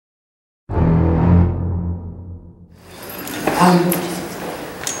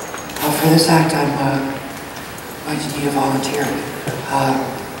For this act, I'm going to need a volunteer. Ma'am,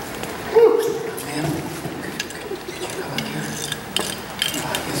 could you come up here?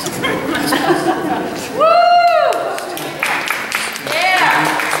 Woo! Yeah!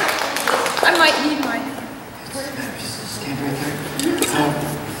 I might need mine. Stand right there.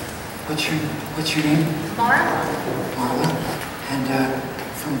 What's your name? Marla. Marla. And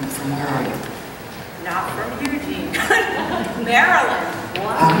from where are you? Not from Eugene. Maryland.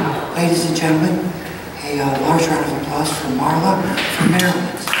 Wow. Ladies and gentlemen, a large round of applause for Marla from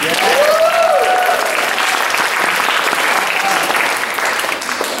Maryland.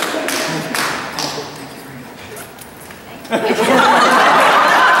 Thank you very much.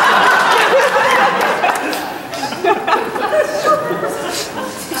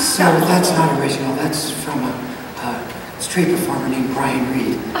 So that's not original. That's from a street performer named Brian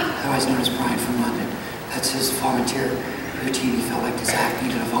Reed, otherwise known as Brian from London. That's his volunteer routine. He felt like this act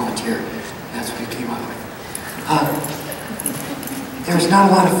needed a volunteer. That's what he came up with. There's not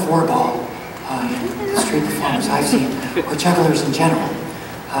a lot of four-ball street performers I've seen, or jugglers in general.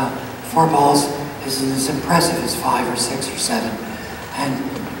 Four balls isn't as impressive as 5 or 6 or 7, and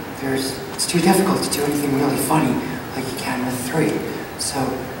it's too difficult to do anything really funny like you can with 3. So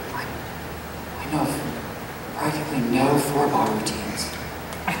I know of practically no four-ball routines.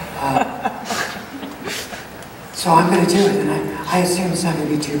 So I'm going to do it, and I assume it's not going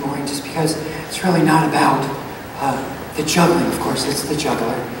to be too boring just because it's really not about the juggling. Of course, it's the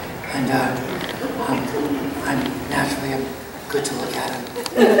juggler, and I'm naturally good to look at.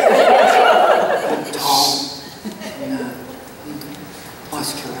 I'm tall and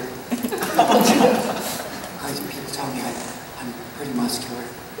muscular. People tell me I'm pretty muscular.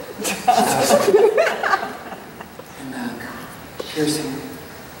 And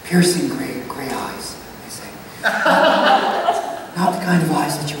piercing gray eyes, they say. Not the kind of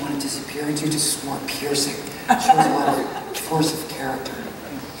eyes that you want to disappear into, just more piercing. It shows a lot of force of character.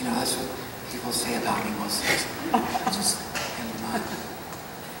 You know, that's what people say about me most days. Just,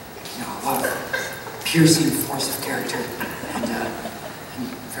 a lot of piercing force of character and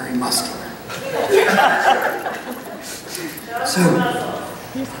very muscular. So,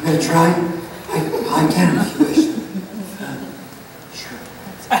 I'm going to try. I can if you wish. Sure.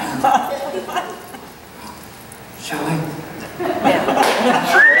 Shall I?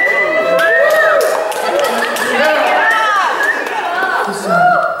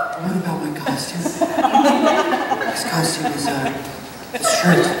 What about my costume? This costume is this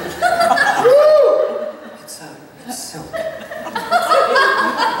shirt. It's silk.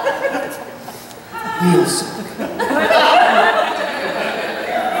 Real silk.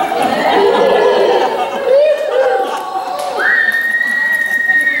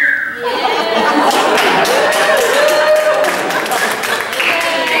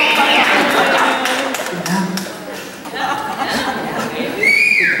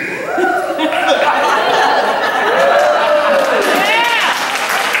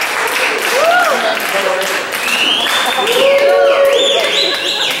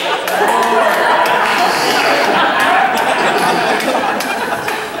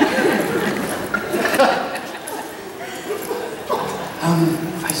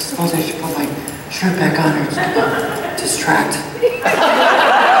 I suppose I should put my shirt back on or distract. Distract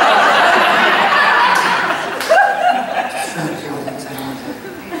the audience, I don't want to.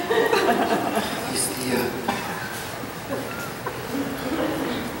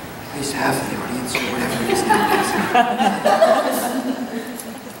 At least half of the audience, or whatever it is nowadays.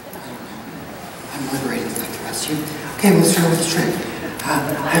 I'm liberated like the rest of you. Okay, we'll start with the trick. I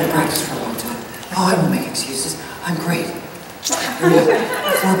haven't practiced for a long time. Oh, I won't make excuses. I'm great. Here we go.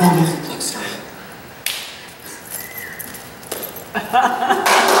 Four-ball movement, let's start.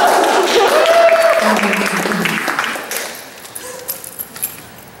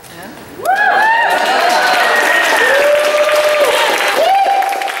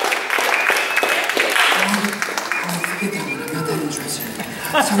 Forget that one, I'm not that interested.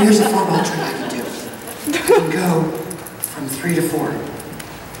 So here's a four-ball trick I can do. I can go from 3 to 4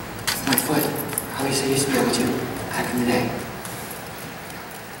 with my foot. At least I used to be able to back in the day.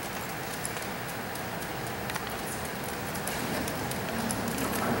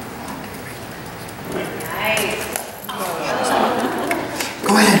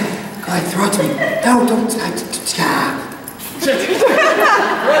 Go ahead, throw it to me. No, don't.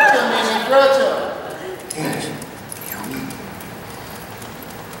 Yeah,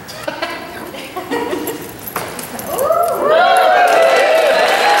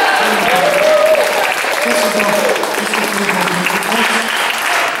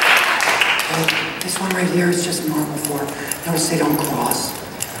 This one right here is just normal four. Notice they don't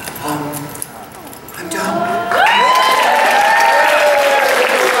cross.